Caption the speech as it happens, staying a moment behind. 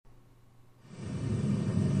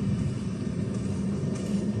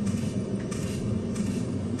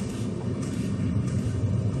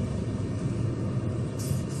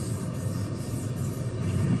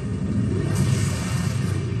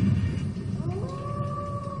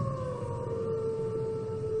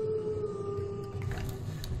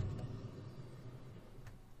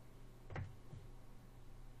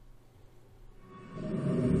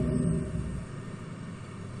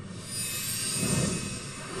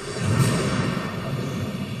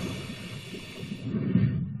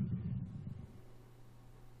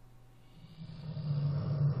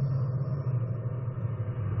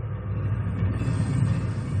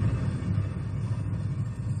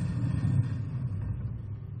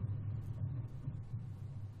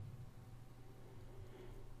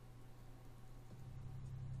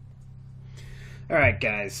Alright,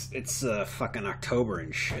 guys, it's fucking October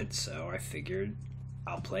and shit, so I figured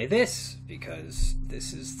I'll play this because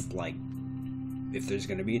this is like, if there's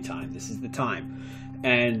gonna be a time, this is the time.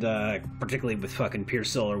 And particularly with fucking Pure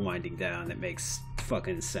Solar winding down, it makes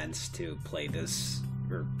fucking sense to play this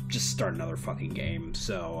or just start another fucking game.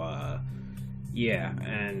 So, yeah,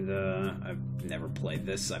 and I've never played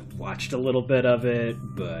this. I've watched a little bit of it,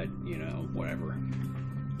 but you know, whatever.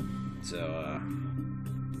 So,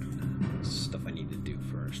 stuff I need to do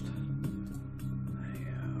first.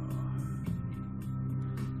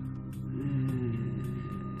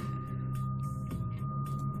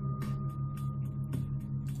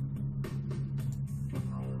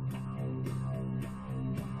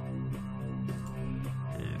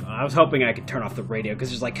 I was hoping I could turn off the radio because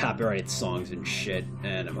there's like copyrighted songs and shit,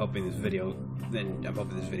 and I'm hoping this video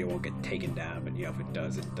won't get taken down. But you know, if it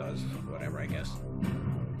does, it does. Whatever, I guess.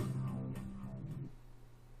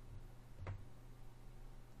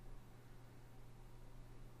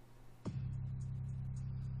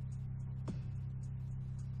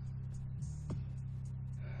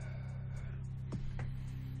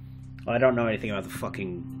 Well, I don't know anything about the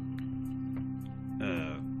fucking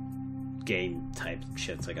game type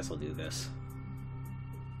shit, so I guess I'll do this.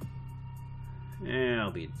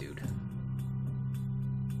 I'll be a dude.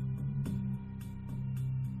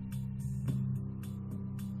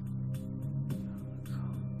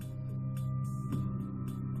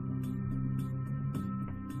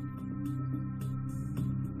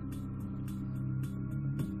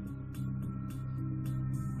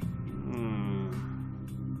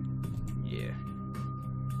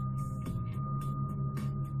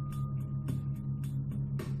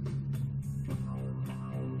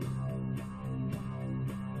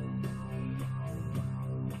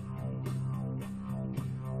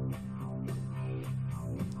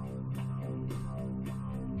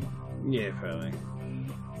 Yeah, probably.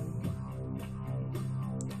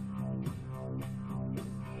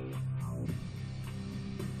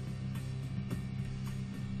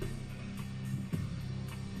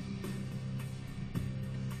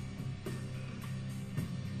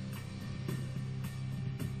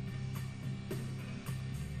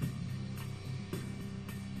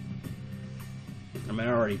 I mean,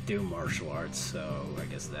 I already do martial arts, so I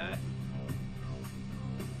guess that.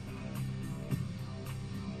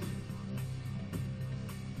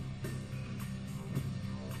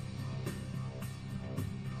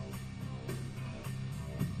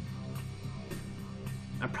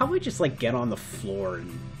 I'd probably just like get on the floor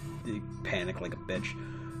and panic like a bitch.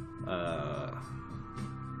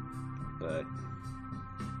 But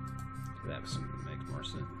that makes more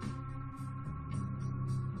sense.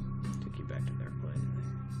 Take you back to their place.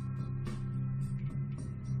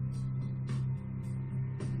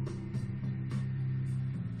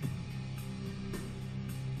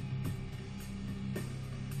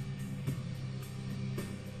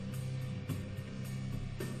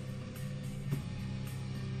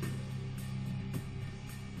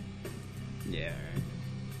 Yeah.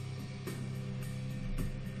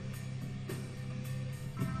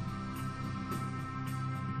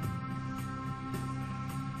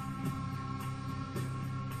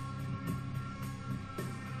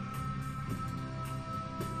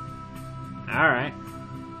 All right.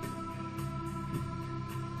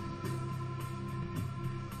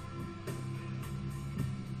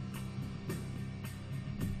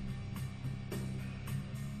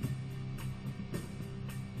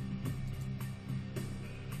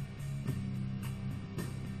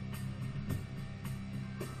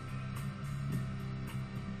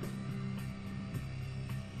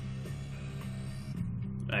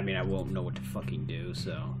 I mean, I won't know what to fucking do,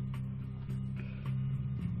 so.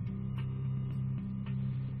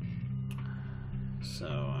 So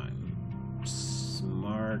I'm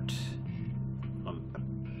smart. I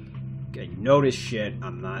notice shit.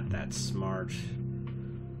 I'm not that smart.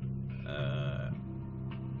 I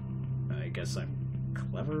guess I'm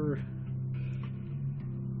clever.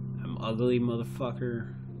 I'm ugly,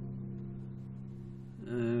 motherfucker.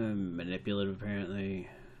 Manipulative, apparently.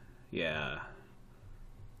 Yeah.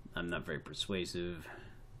 I'm not very persuasive.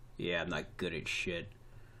 Yeah, I'm not good at shit.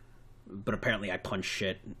 But apparently I punch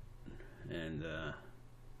shit. And, hell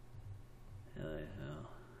the hell.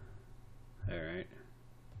 Alright.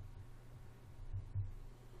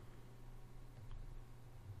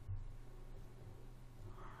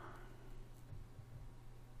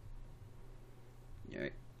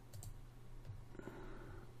 Alright.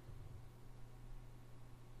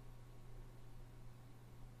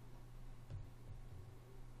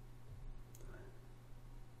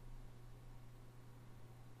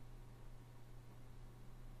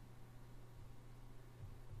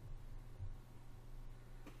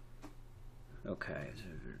 Okay.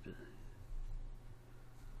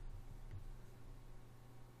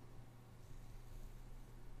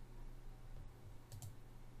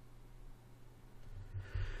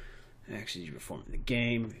 Actions you perform in the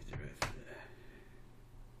game.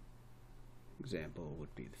 Example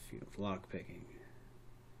would be the field of lockpicking.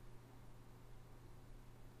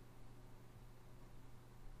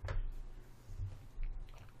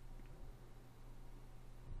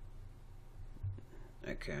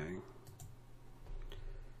 Okay.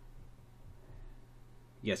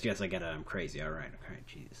 Yes, I get it. I'm crazy. All right. Okay.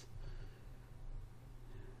 Jesus.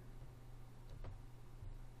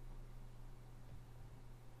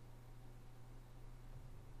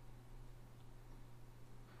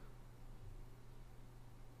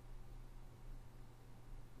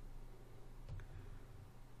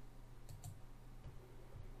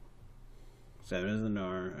 Seven is the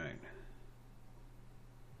norm. All right.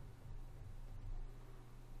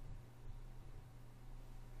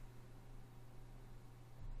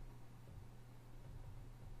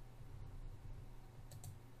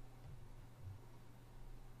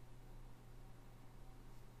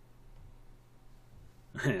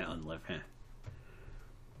 On left hand.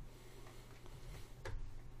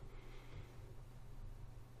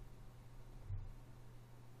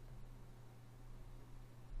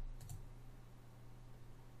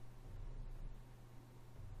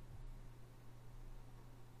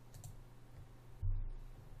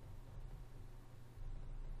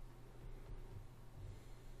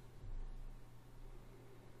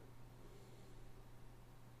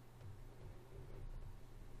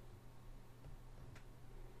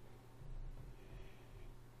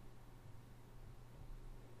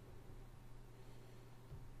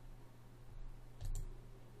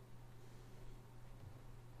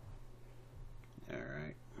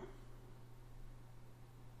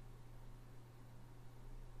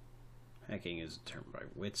 Hacking is determined by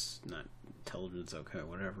wits, not intelligence. Okay,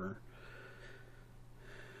 whatever.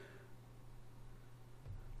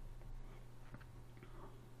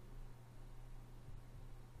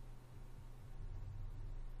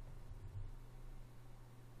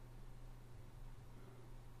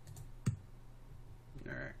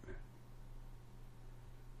 Alright.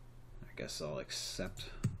 I guess I'll accept.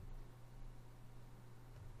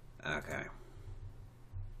 Okay.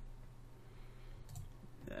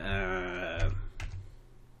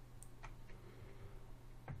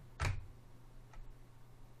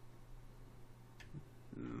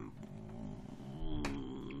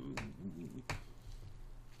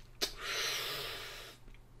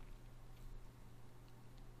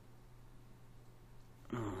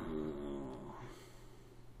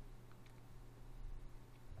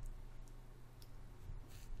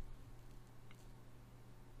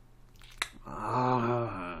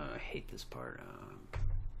 I hate this part.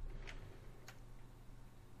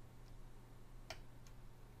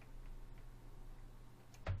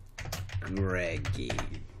 Greggy.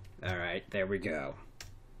 Alright, there we go.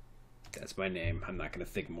 That's my name. I'm not going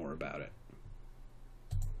to think more about it.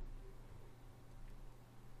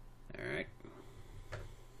 Alright.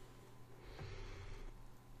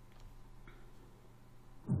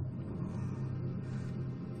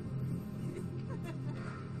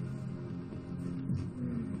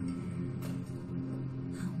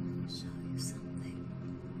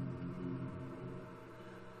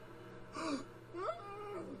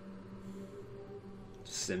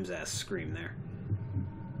 Sim's ass scream there.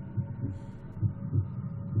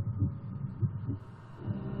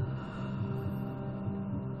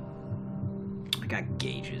 I got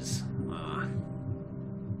gauges.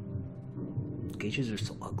 Gauges are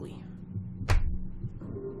so ugly.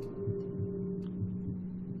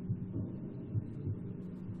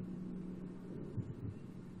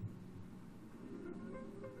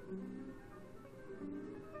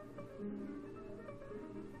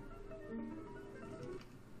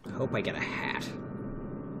 I hope I get a hat.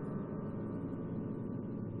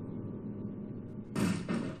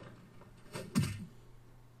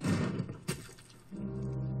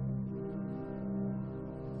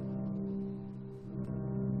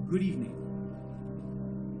 Good evening.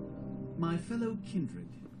 My fellow kindred,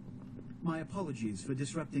 my apologies for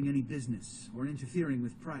disrupting any business or interfering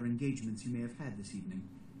with prior engagements you may have had this evening.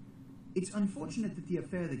 It's unfortunate that the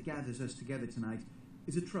affair that gathers us together tonight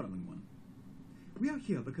is a troubling one. We are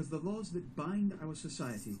here because the laws that bind our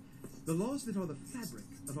society, the laws that are the fabric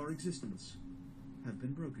of our existence, have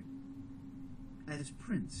been broken. As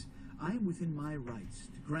Prince, I am within my rights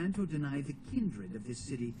to grant or deny the kindred of this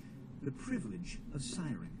city the privilege of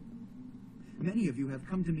siring. Many of you have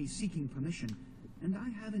come to me seeking permission, and I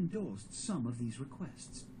have endorsed some of these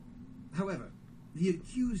requests. However, The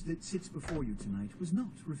accused that sits before you tonight was not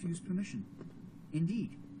refused permission.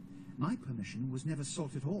 Indeed, my permission was never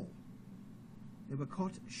sought at all. They were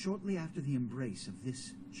caught shortly after the embrace of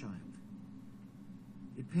this child.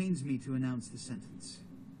 It pains me to announce the sentence,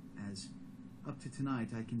 as up to tonight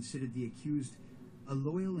I considered the accused a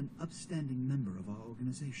loyal and upstanding member of our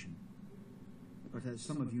organization. But as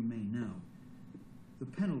some of you may know, the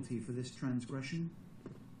penalty for this transgression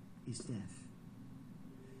is death.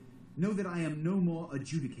 Know that I am no more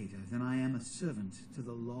adjudicator than I am a servant to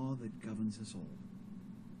the law that governs us all.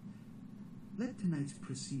 Let tonight's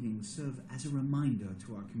proceedings serve as a reminder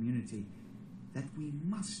to our community that we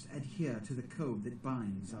must adhere to the code that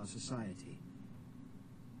binds our society,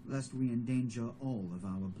 lest we endanger all of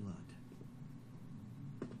our blood.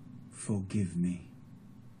 Forgive me.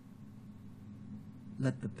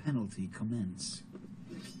 Let the penalty commence.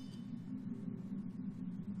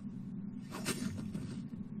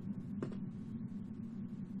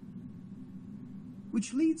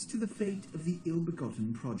 Which leads to the fate of the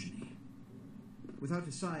ill-begotten progeny. Without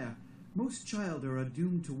a sire, most childer are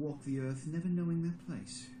doomed to walk the earth never knowing their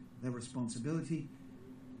place, their responsibility,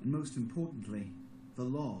 and most importantly, the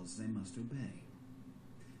laws they must obey.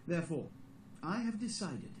 Therefore, I have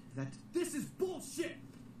decided that This is bullshit!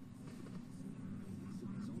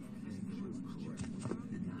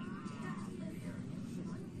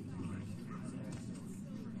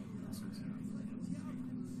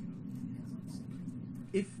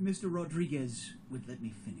 if Mr. Rodriguez would let me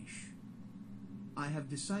finish, I have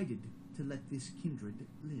decided to let this kindred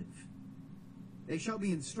live. They shall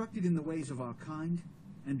be instructed in the ways of our kind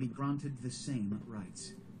and be granted the same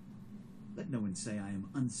rights. Let no one say I am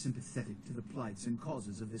unsympathetic to the plights and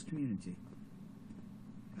causes of this community.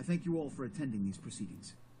 I thank you all for attending these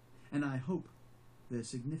proceedings, and I hope their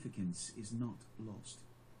significance is not lost.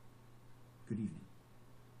 Good evening.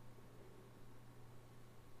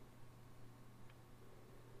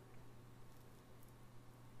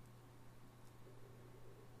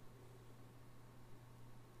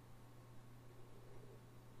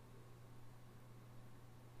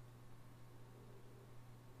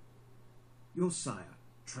 Your sire,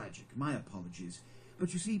 tragic, my apologies.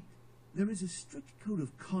 But you see, there is a strict code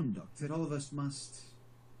of conduct that all of us must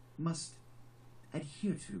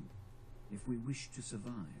adhere to if we wish to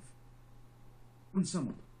survive.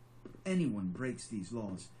 When anyone breaks these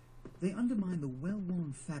laws, they undermine the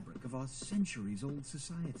well-worn fabric of our centuries-old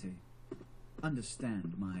society.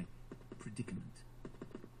 Understand my predicament.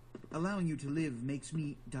 Allowing you to live makes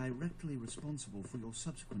me directly responsible for your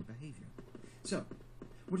subsequent behavior. So,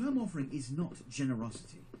 what I'm offering is not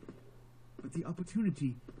generosity, but the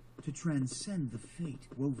opportunity to transcend the fate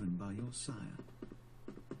woven by your sire.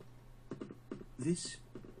 This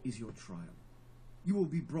is your trial. You will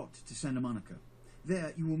be brought to Santa Monica.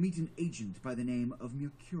 There you will meet an agent by the name of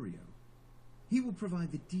Mercurio. He will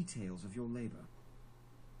provide the details of your labor.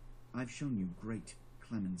 I've shown you great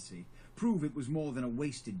clemency. Prove it was more than a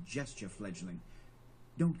wasted gesture, fledgling.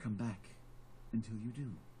 Don't come back until you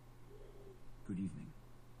do. Good evening.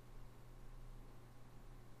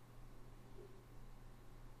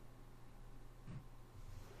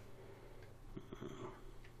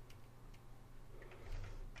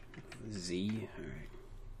 Z. All right.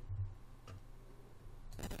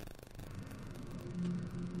 All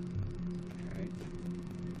right.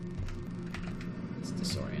 It's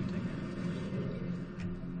disorienting.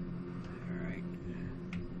 All right.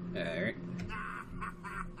 All right.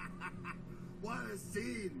 What a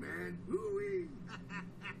scene, man! Hoo-wee!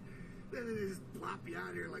 Then they just plop you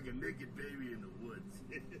out here like a naked baby in the woods.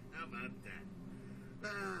 How about that?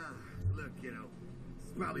 Look,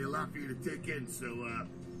 it's probably a lot for you to take in, so,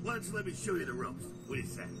 why don't you let me show you the ropes? What do you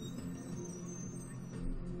say?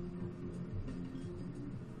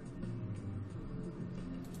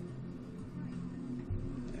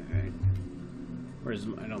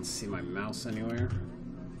 Alright. I don't see my mouse anywhere.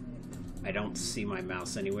 I don't see my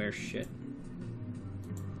mouse anywhere. Shit.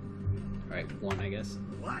 Alright, 1, I guess.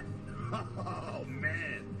 What? Oh,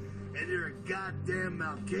 man. And you're a goddamn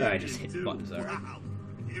Malkavian, I just hit buttons, alright. Wow.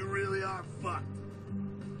 You really are fucked.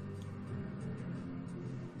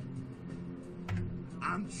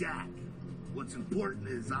 I'm Jack. What's important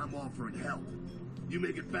is I'm offering help. You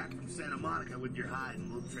make it back from Santa Monica with your hide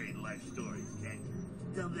and we'll trade life stories, okay?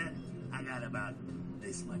 Till then, I got about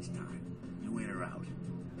this much time. You in or out?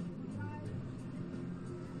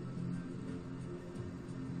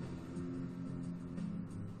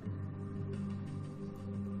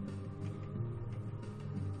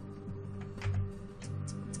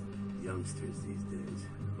 Youngsters these days.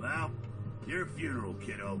 Well, your funeral,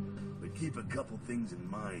 kiddo. But keep a couple things in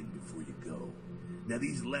mind before you go. Now,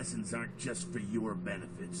 these lessons aren't just for your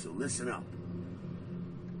benefit, so listen up.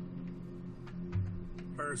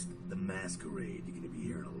 First, the Masquerade. You're gonna be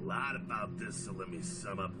hearing a lot about this, so let me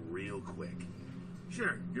sum up real quick.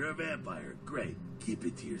 Sure, you're a vampire. Great. Keep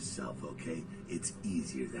it to yourself, okay? It's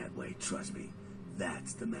easier that way, trust me.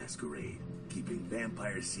 That's the Masquerade. Keeping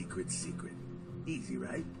vampire secrets secret. Easy,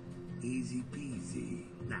 right? Easy peasy.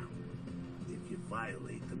 Now, if you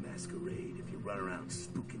violate the Masquerade, if you run around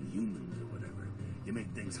spooking humans or whatever, you make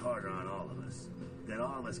things harder on all of us. Then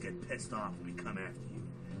all of us get pissed off and we come after you.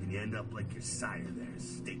 And you end up like your sire there,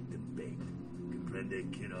 staked and baked.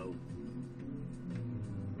 Comprende, kiddo?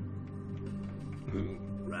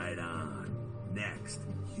 Right on. Next,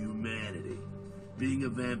 humanity. Being a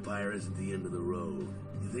vampire isn't the end of the road.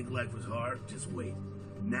 You think life was hard? Just wait.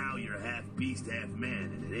 Now you're half beast, half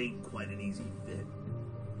man, and it ain't quite an easy fit.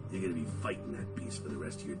 You're gonna be fighting that beast for the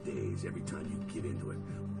rest of your days every time you get into it.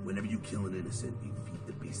 Whenever you kill an innocent, you feed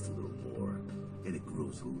the beast a little more, and it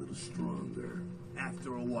grows a little stronger.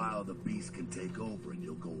 After a while, the beast can take over and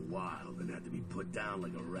you'll go wild and have to be put down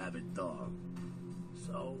like a rabid dog.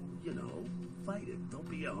 So, you know, fight it. Don't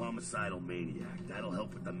be a homicidal maniac. That'll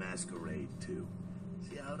help with the Masquerade, too.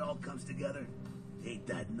 See how it all comes together? Ain't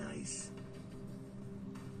that nice?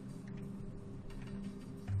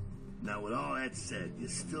 Now, with all that said, you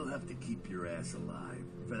still have to keep your ass alive.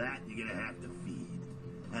 For that, you're gonna have to feed.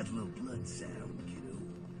 That's a little blood sound, kiddo.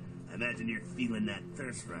 I imagine you're feeling that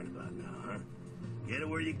thirst right about now, huh? Get it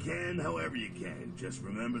where you can, however you can. Just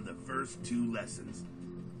remember the first 2 lessons.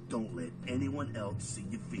 Don't let anyone else see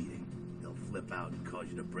you feeding. They'll flip out and cause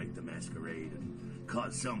you to break the Masquerade and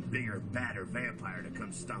cause some bigger, badder vampire to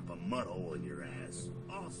come stomp a mud hole in your ass.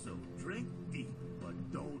 Also, drink deep, but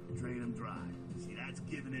don't drain them dry. See, that's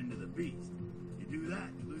giving in to the beast. You do that,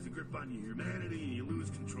 you lose a grip on your humanity and you lose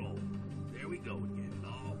control. There we go again. It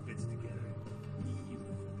all fits together.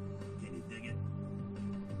 Beautiful. Can you dig it?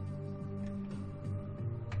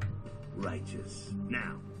 Righteous.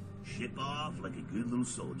 Now, ship off like a good little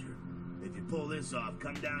soldier. If you pull this off,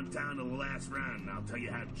 come downtown to the last round and I'll tell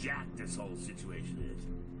you how jacked this whole situation is.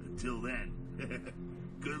 Until then,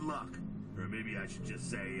 good luck. Or maybe I should just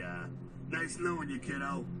say, nice knowing you,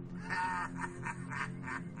 kiddo.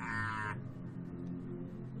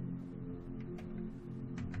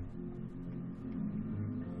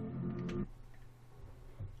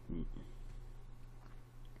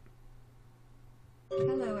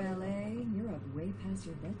 Hello, LA. You're up way past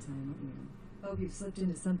your bedtime, aren't you? Hope you've slipped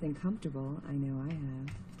into something comfortable. I know I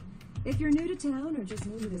have. If you're new to town or just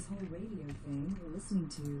new to this whole radio thing, you're listening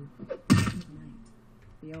to Midnight.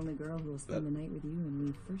 The only girl who will spend the night with you and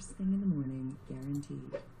leave first thing in the morning,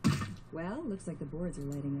 guaranteed. Well, looks like the boards are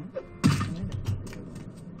lighting up.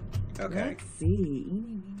 Okay. Let's see.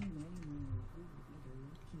 Eeny, meeny, miny,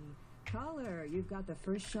 moe. Caller, you've got the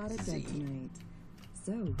first shot at bed tonight.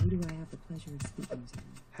 So, who do I have the pleasure of speaking to?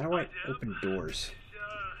 How do I open doors?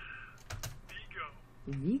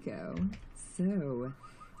 Vigo? So,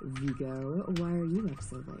 Vigo, why are you up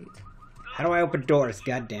so late? How do I open doors?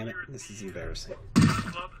 God damn it. This is embarrassing.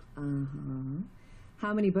 Uh-huh.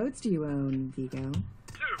 How many boats do you own, Vigo? 2.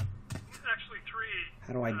 Actually 3.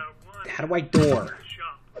 How do I door?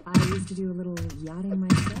 I used to do a little yachting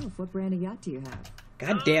myself. What brand of yacht do you have?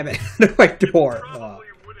 God damn it. How do I door? Probably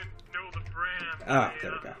wouldn't know the brand. Oh,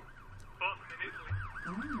 there we go. Oh, like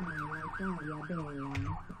that,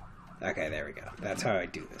 yeah, Okay, there we go. That's how I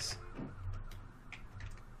do this.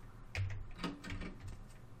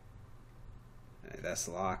 Alright, that's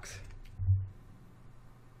locked.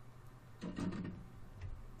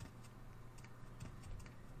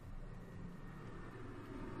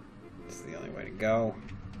 This is the only way to go.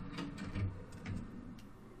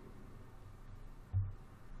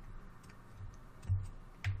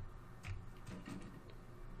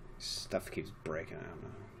 Stuff keeps breaking. I don't know.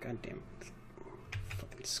 God damn it.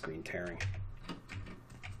 Fucking screen tearing.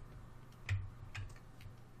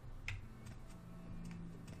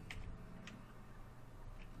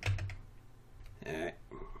 Alright.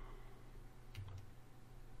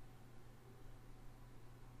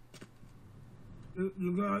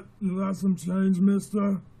 You got some change,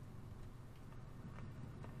 mister?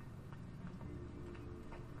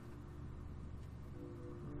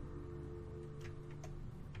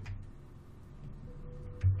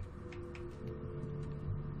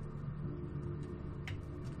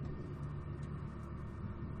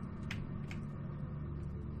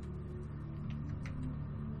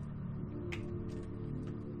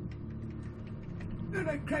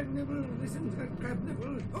 Crab nibble, listen to that crab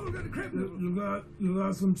nibble. Oh, got a crab nibble. You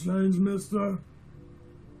got some change, mister?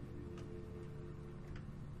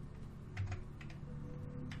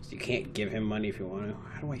 So you can't give him money if you want to.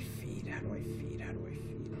 How do I feed? How do I feed? How do I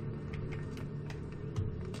feed?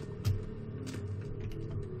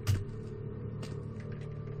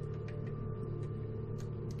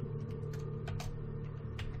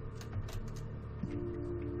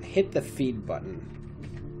 I hit the feed button.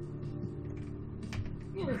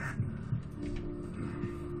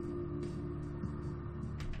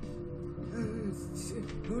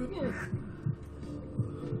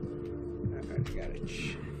 I got it.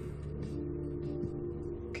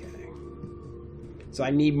 Okay. So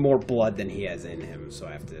I need more blood than he has in him, so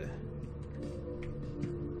I have to...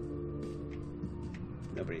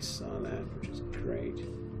 Nobody saw that, which is great.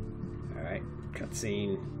 Alright,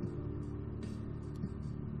 cutscene.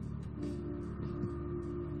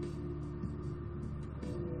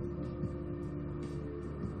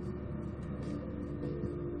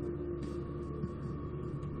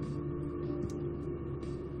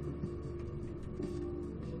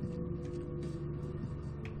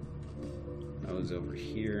 Over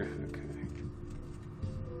here. Okay.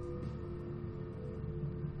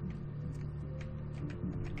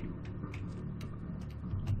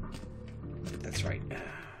 That's right.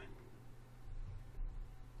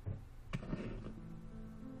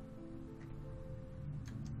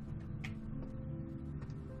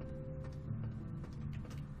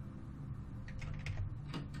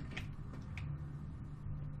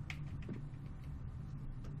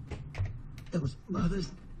 Those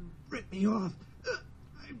mothers ripped me off.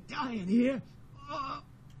 I'm dying here.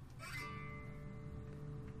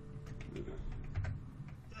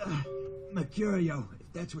 Mercurio,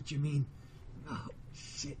 if that's what you mean. Oh,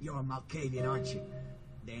 shit, you're a Malkavian, aren't you?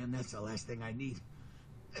 Damn, that's the last thing I need.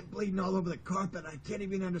 I'm bleeding all over the carpet. I can't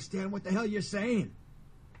even understand what the hell you're saying.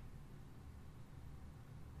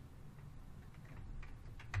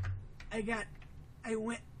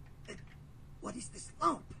 What is this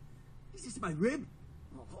lump? Is this my rib?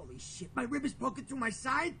 Oh, holy shit, my rib is poking through my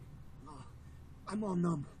side? Oh, I'm all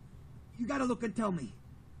numb. You gotta look and tell me.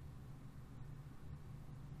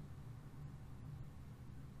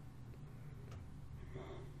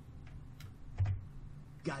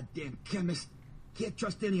 Goddamn chemist. Can't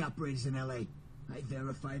trust any operators in L.A. I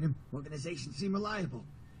verified him. Organizations seem reliable.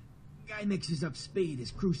 Guy mixes up speed.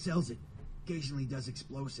 His crew sells it. Occasionally does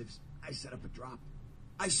explosives. I set up a drop.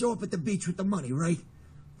 I show up at the beach with the money, right?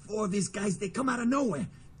 4 of these guys, they come out of nowhere.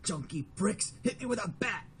 Junky pricks hit me with a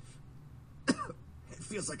bat. It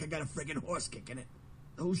feels like I got a friggin' horse kick in it.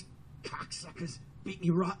 Those cocksuckers beat me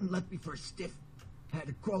rotten, left me for a stiff. Had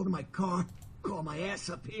to crawl to my car, crawl my ass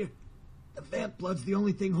up here. The vamp blood's the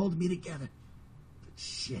only thing holding me together. But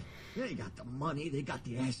shit, they got the money, they got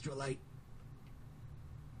the astrolite.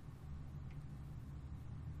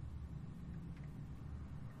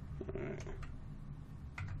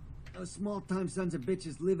 Those small-time sons of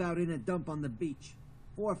bitches live out in a dump on the beach.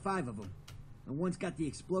 4 or 5 of them. And one's got the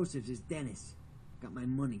explosives is Dennis. Got my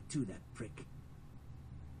money too, that prick.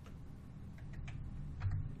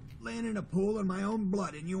 Laying in a pool in my own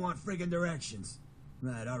blood and you want friggin' directions.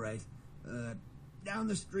 Right, alright. Down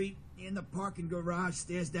the street, in the parking garage,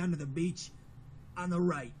 stairs down to the beach. On the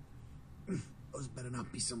right. Those better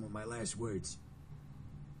not be some of my last words.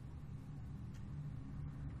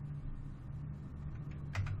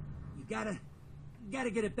 You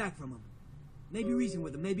gotta get it back from him. Maybe reason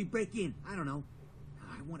with him, maybe break in. I don't know.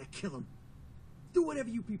 I want to kill him. Do whatever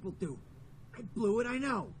you people do. I blew it, I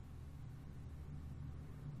know.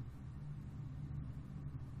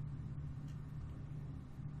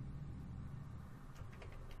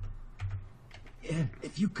 Yeah,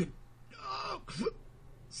 if you could... Oh,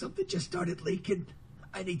 something just started leaking.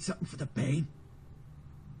 I need something for the pain.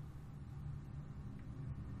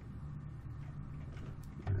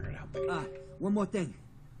 One more thing.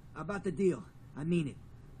 About the deal. I mean it.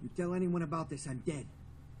 You tell anyone about this, I'm dead.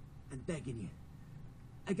 I'm begging you.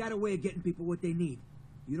 I got a way of getting people what they need.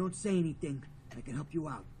 You don't say anything, I can help you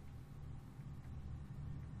out.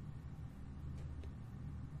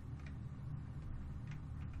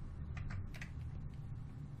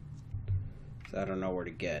 So I don't know where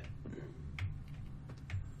to get.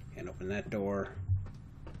 Can't open that door.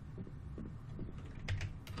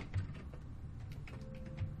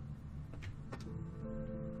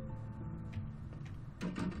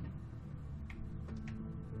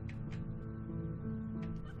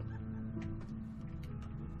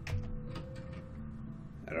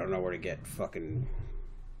 I don't know where to get fucking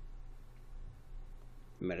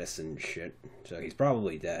medicine shit. So he's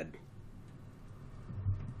probably dead.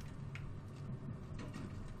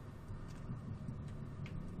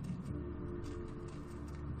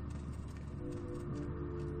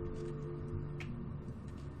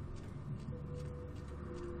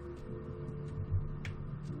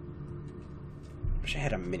 I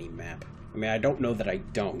had a mini map. I mean, I don't know that I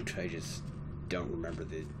don't. I just don't remember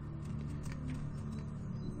the...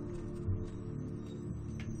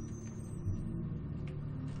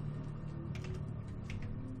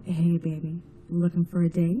 Hey, baby. Looking for a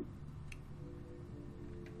date?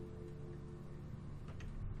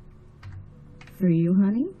 For you,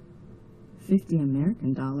 honey? 50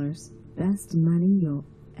 American dollars. Best money you'll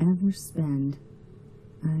ever spend.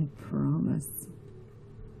 I promise.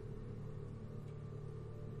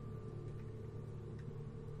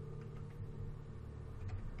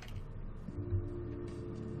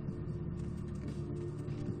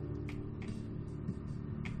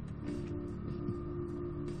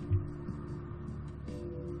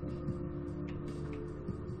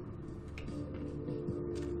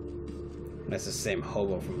 That's the same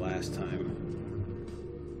hobo from last time.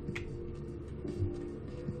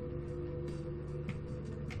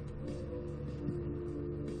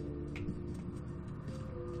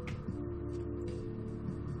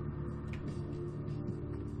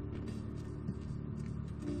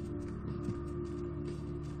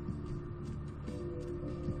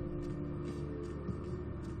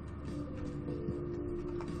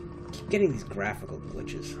 Keep getting these graphical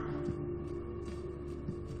glitches.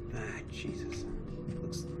 Jesus.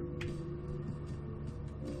 Looks...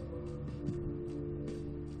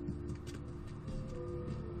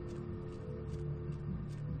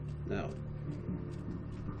 No.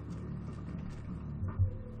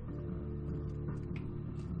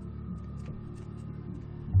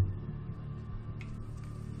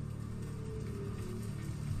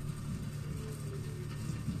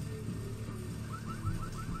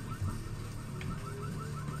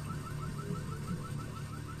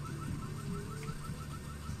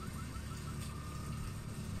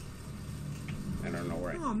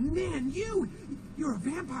 Oh man, you're a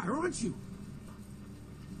vampire, aren't you?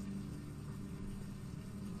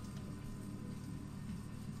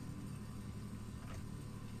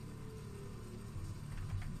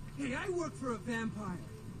 Hey, I work for a vampire.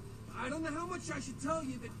 I don't know how much I should tell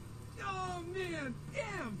you, but oh man,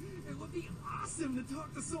 damn, it would be awesome to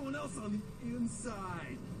talk to someone else on the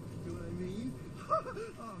inside. You know what I mean?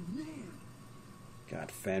 Oh man. God,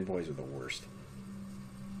 fanboys are the worst.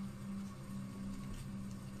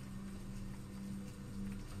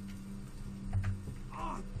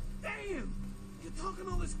 Talking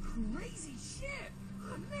all this crazy shit.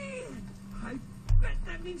 Oh, man. I bet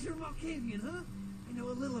that means you're Malkavian, huh? I know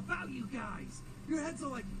a little about you guys. Your heads are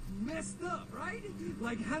like messed up, right?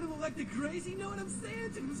 Like Hannibal Lecter crazy, know what I'm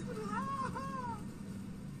saying?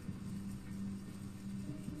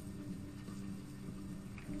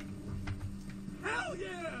 Hell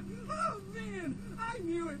yeah! Oh man, I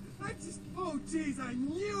knew it. Oh geez, I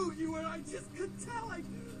knew you were. I just could tell.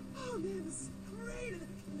 Oh man, this is great.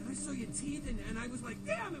 And I saw your teeth, and I was like,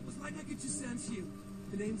 damn, it was like I could just sense you.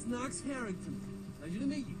 The name's Knox Harrington. Pleasure to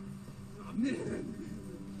meet you. Oh, man.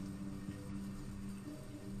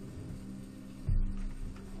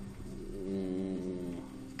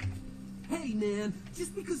 Hey, man,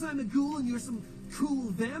 just because I'm a ghoul and you're some cool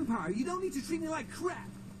vampire, you don't need to treat me like crap,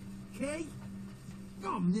 okay?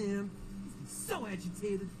 Oh, man, I'm so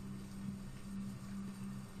agitated.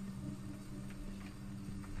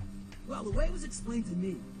 Well, the way it was explained to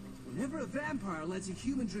me, whenever a vampire lets a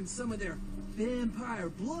human drink some of their vampire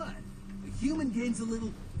blood, the human gains a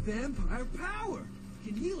little vampire power,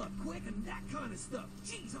 can heal up quick and that kind of stuff.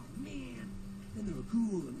 Jeez, oh man. Then they're a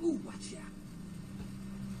ghoul and, ooh, watch out.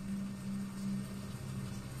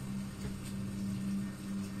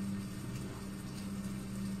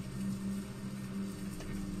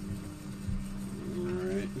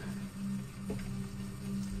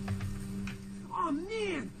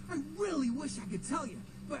 I could tell you,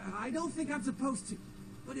 but I don't think I'm supposed to.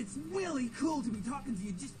 But it's really cool to be talking to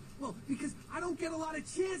you just, well, because I don't get a lot of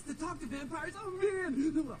chance to talk to vampires. Oh,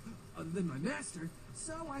 man! Well, other than my master.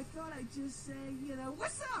 So I thought I'd just say, you know,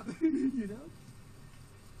 what's up? You know?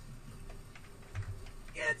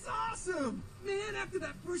 It's awesome! Man, after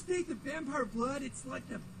that first date to vampire blood, it's like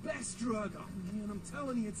the best drug. Oh, man, I'm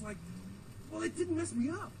telling you, it's like, well, it didn't mess me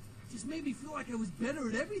up. It just made me feel like I was better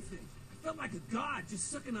at everything. Felt like a god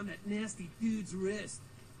just sucking on that nasty dude's wrist.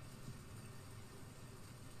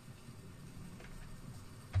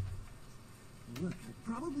 Look,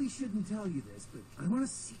 I probably shouldn't tell you this, but I'm on a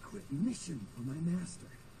secret mission for my master.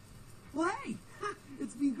 Well, hey,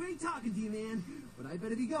 it's been great talking to you, man, but I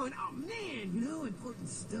better be going. Oh, man, you know, important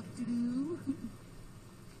stuff to do.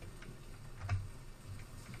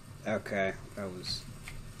 Okay, that was...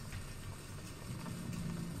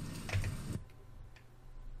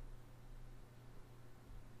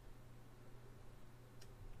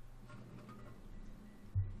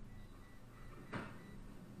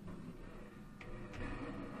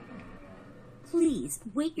 Please,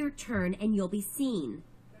 wait your turn and you'll be seen.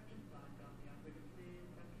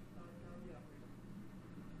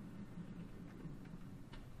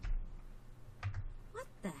 What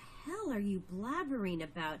the hell are you blabbering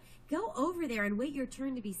about? Go over there and wait your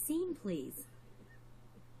turn to be seen, please.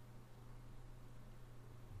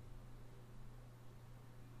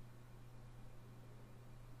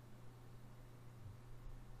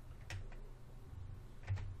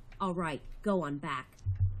 All right, go on back.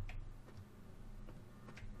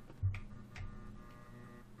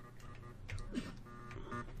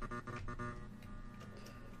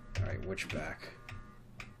 All right, which back?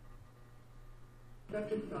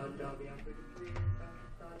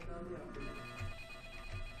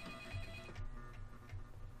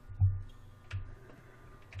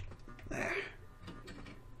 There.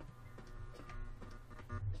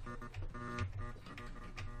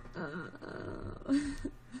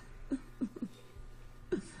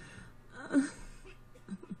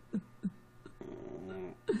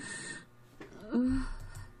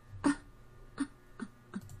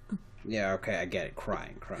 Yeah, okay, I get it.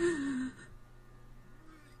 Crying.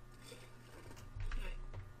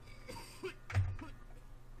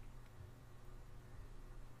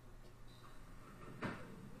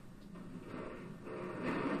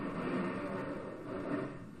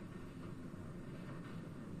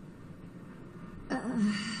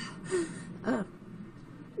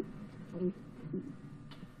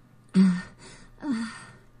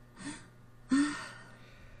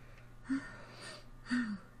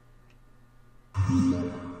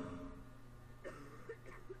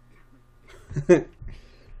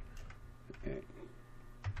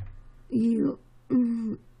 You...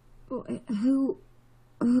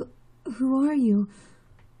 Who are you?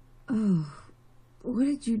 Oh, what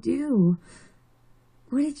did you do?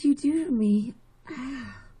 What did you do to me? Alright.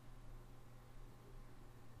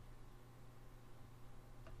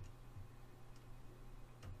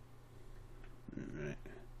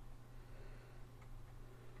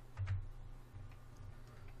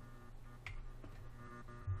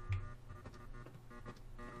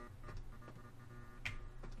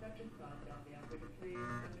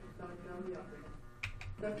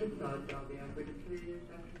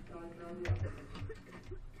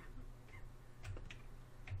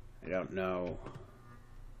 I don't know.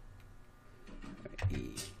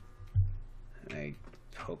 E. I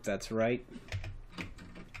hope that's right.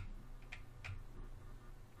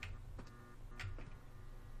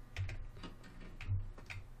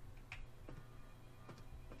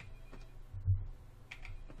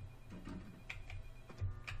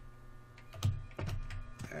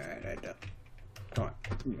 Alright, I don't. Come on.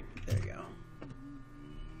 There you go.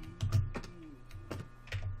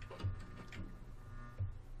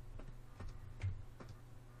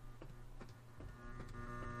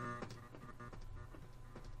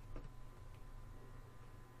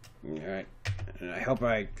 Alright. And I hope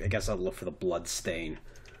I guess I'll look for the blood stain.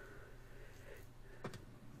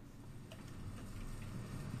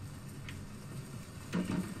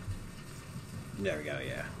 There we go,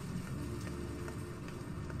 yeah.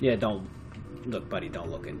 Yeah, don't... Look, buddy,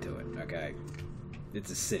 don't look into it, okay?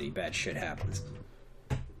 It's a city, bad shit happens.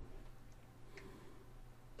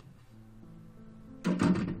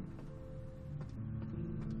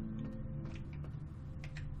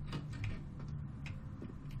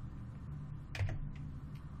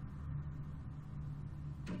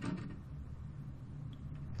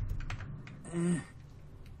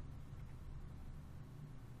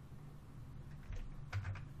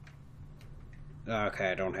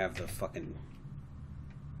 Okay, I don't have the fucking...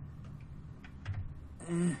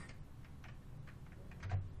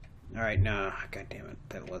 Alright, nah, god damn it,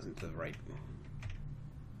 that wasn't the right...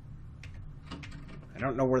 I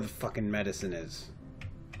don't know where the fucking medicine is.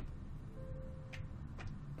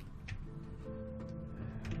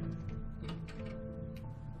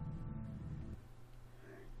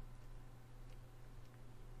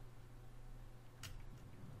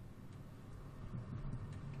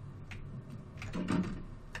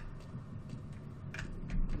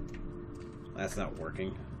 That's not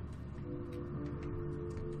working.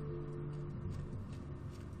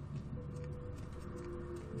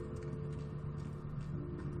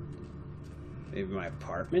 Maybe my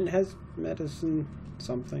apartment has medicine,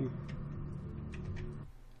 something.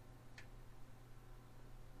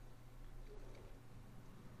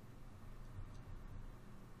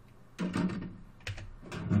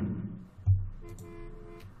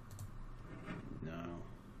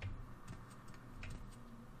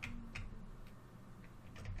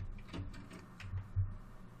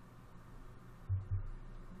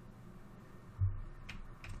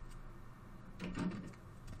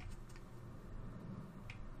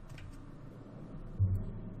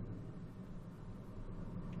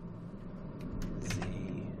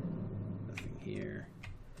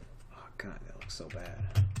 sucks so bad.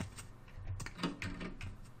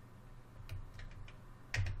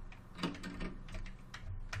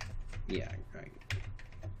 Yeah, right.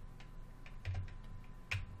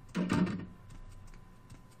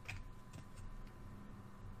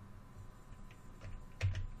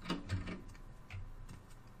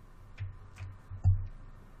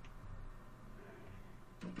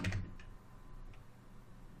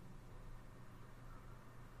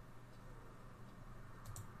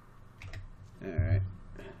 All right.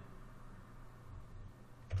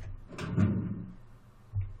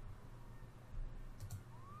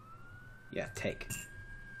 Yeah, take.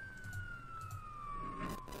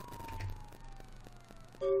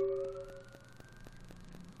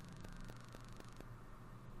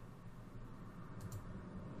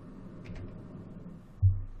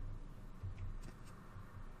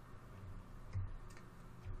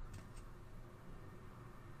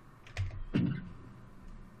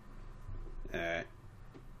 Alright.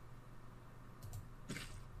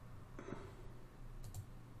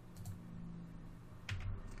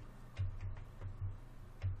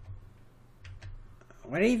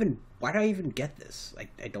 Why do I even get this? Like,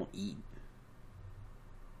 I don't eat.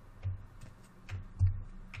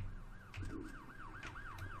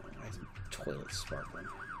 Why is the toilet sparkling?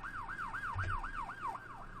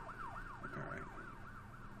 Alright.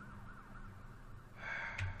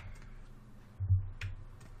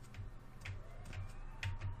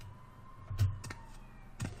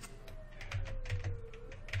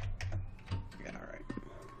 Yeah, alright.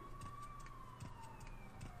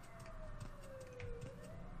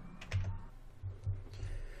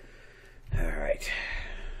 Alright.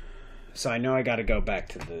 So I know I gotta go back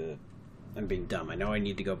to the... I'm being dumb. I know I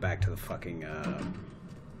need to go back to the fucking,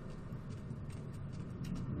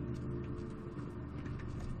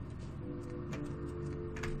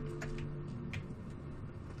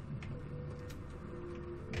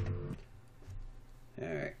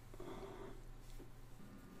 Alright.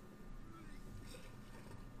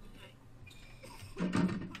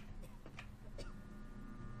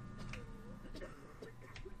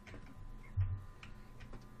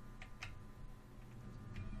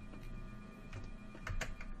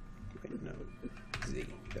 Wait, no. Z.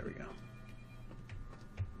 There we go.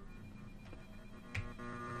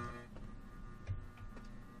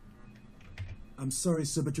 I'm sorry,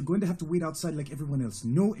 sir, but you're going to have to wait outside like everyone else.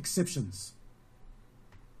 No exceptions.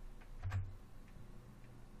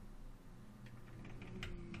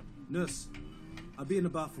 Nurse, I'll be in the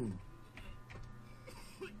bathroom.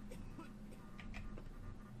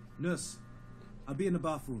 Nurse, I'll be in the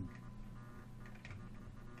bathroom.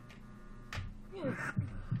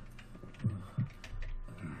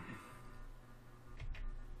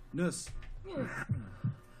 Nurse.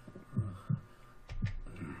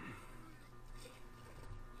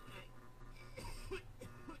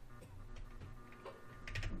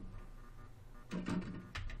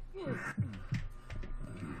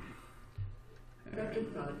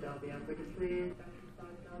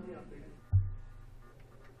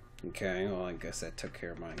 Okay, well, I guess that took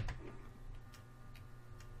care of mine.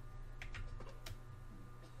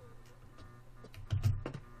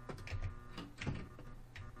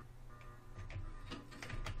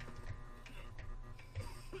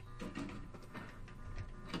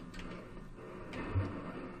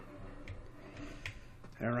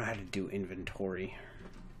 I don't know how to do inventory.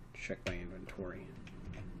 Check my inventory.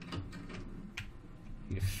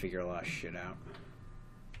 Need to figure a lot of shit out.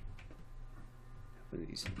 What are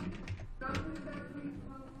these?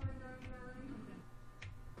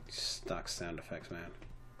 Stock sound effects, man.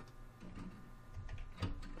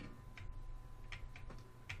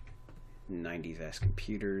 '90s-ass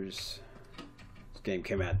computers. This game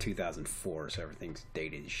came out in 2004, so everything's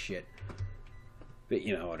dated as shit. But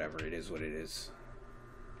you know, whatever. It is what it is.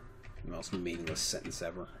 The most meaningless sentence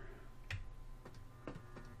ever.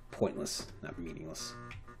 Pointless, not meaningless.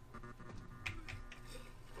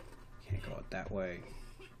 Can't go out that way.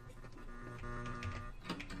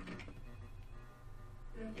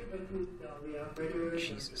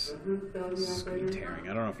 Jesus. Screen tearing.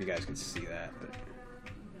 I don't know if you guys can see that, but...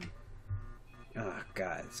 Oh,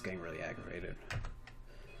 God, it's getting really aggravated.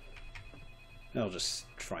 I'll just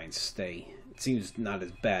try and stay. It seems not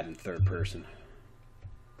as bad in third person.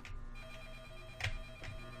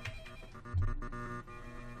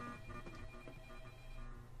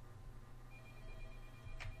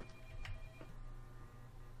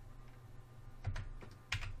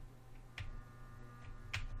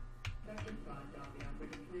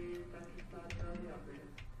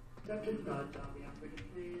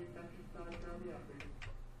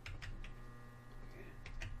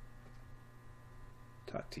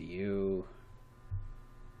 Talk to you.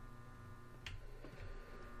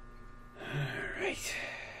 right.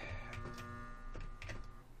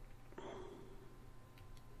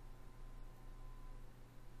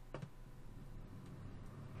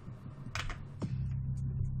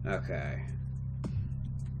 Okay.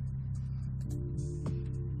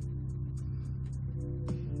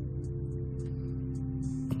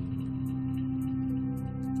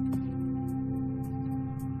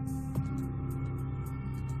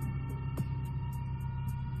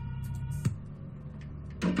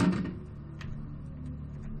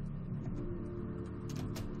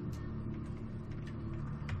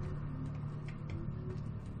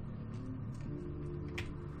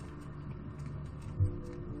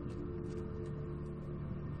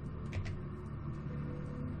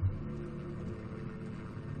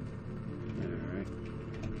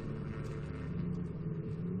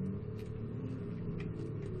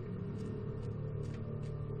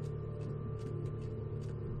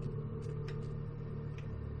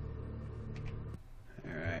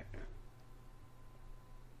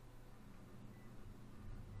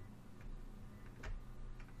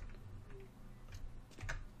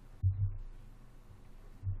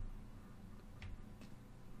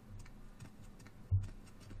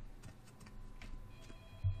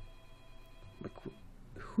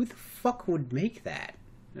 Who the fuck would make that?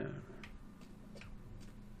 No.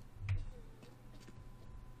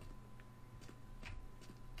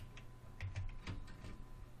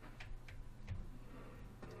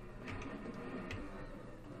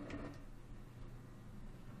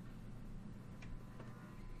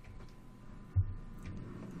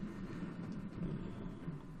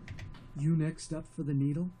 You next up for the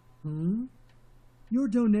needle? Hmm? Your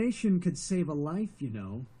donation could save a life, you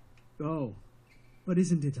know. Oh, but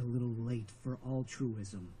isn't it a little late for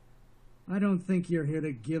altruism? I don't think you're here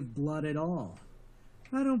to give blood at all.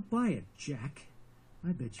 I don't buy it, Jack.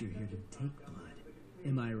 I bet you're here to take blood.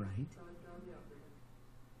 Am I right?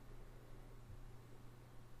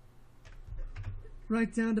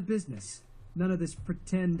 Right down to business. None of this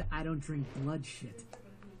pretend I don't drink blood shit.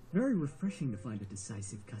 Very refreshing to find a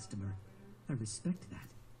decisive customer. I respect that.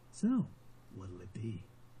 So, what'll it be?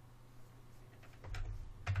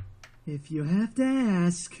 If you have to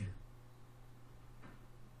ask.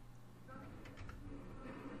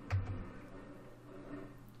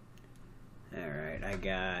 Alright, I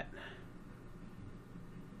got...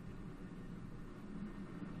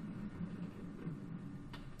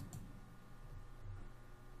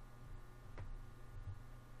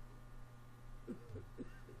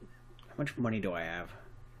 How much money do I have?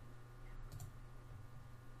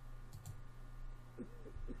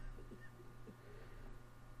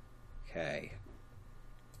 Okay.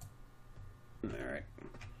 Alright.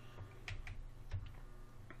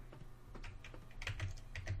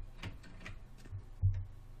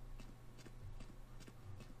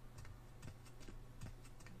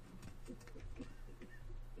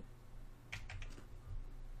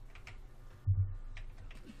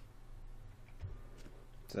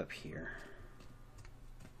 It's up here.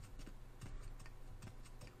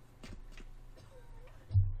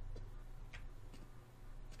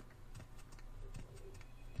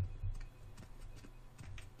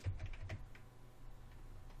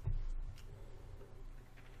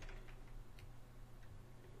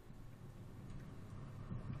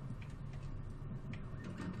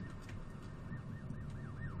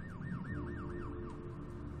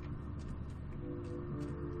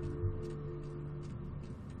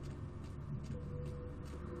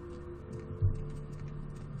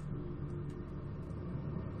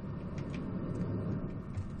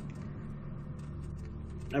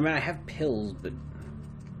 I mean, I have pills, but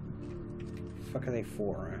what the fuck are they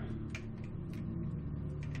for?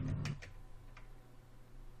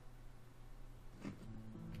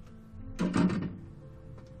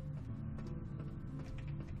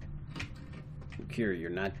 Cure, you're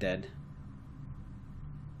not dead.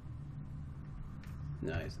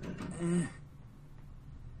 No, he's not.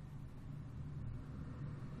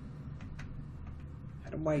 How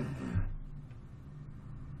do I...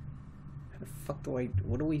 How the fuck do I...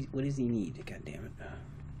 What does he need? God damn it.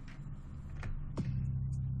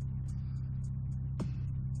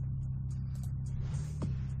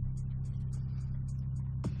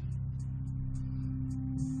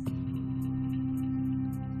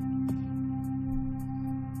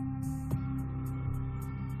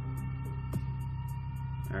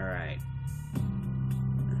 Alright.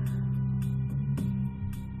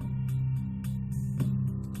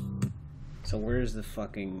 So where's the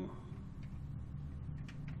fucking...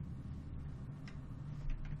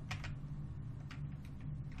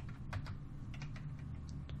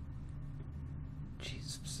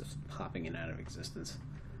 Jesus, it's just popping in out of existence.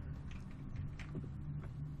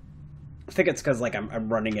 I think it's because like I'm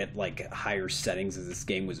running at like higher settings as this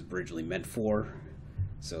game was originally meant for.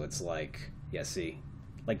 So it's like, yeah, see,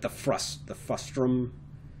 like the frustrum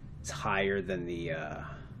is higher than the. Oh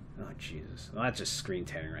Jesus! Well, that's just screen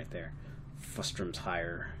tanning right there. Frustrum's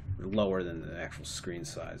higher, or lower than the actual screen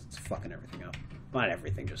size. It's fucking everything up. Not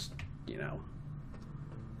everything, just you know.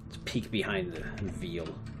 It's peek behind the veil.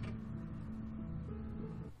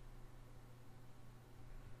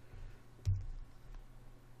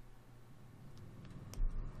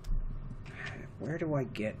 Where do I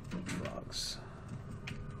get drugs?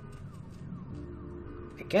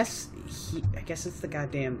 I guess it's the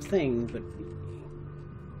goddamn thing, but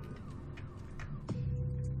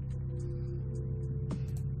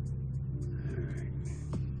alright.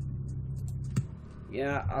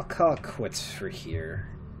 Yeah, I'll call it quits for here.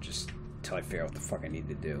 Just till I figure out what the fuck I need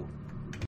to do.